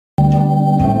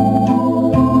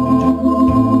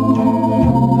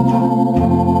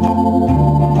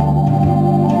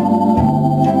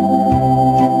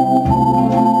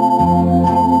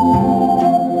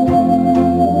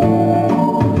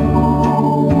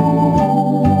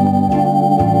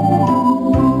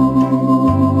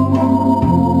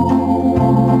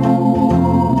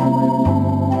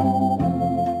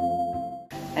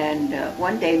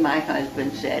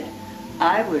said,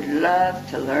 "I would love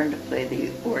to learn to play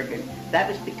the organ." That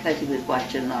was because he was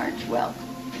watching Lawrence Welk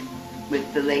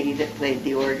with the lady that played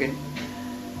the organ.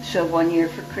 So one year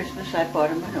for Christmas I bought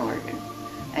him an organ,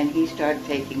 and he started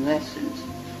taking lessons.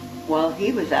 While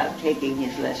he was out taking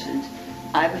his lessons,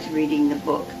 I was reading the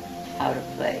book, How to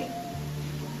Play,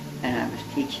 and I was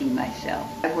teaching myself.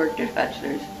 I worked at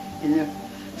Hustlers,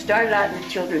 started out in the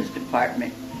children's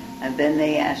department, and then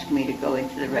they asked me to go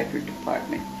into the record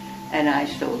department, and I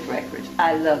sold records.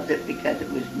 I loved it because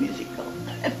it was musical.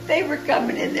 They were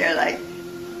coming in there like,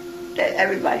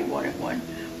 everybody wanted one.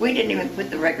 We didn't even put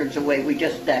the records away, we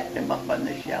just stacked them up on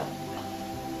the shelf.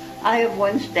 I have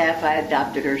one staff, I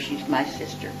adopted her, she's my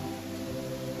sister.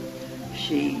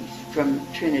 She's from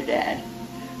Trinidad.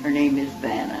 Her name is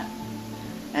Vanna.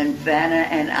 And Vanna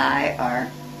and I are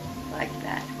like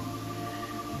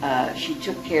that. She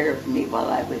took care of me while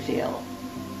I was ill.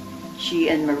 She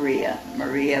and Maria.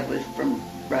 Maria was from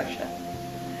Russia.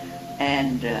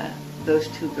 And those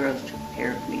two girls took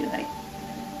care of me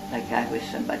like I was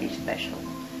somebody special.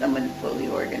 Someone to pull the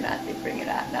organ out, they bring it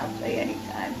out and I'll play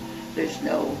anytime. There's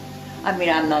no, I mean,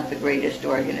 I'm not the greatest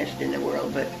organist in the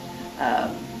world, but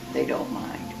they don't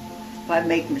mind. If I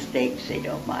make mistakes, they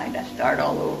don't mind. I start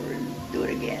all over and do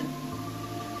it again.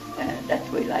 That's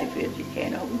the way life is. You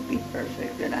can't always be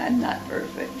perfect, and I'm not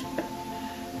perfect.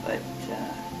 But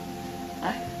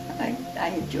I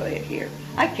enjoy it here.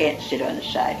 I can't sit on the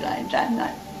sidelines. I'm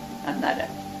not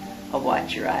a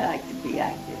watcher. I like to be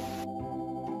active.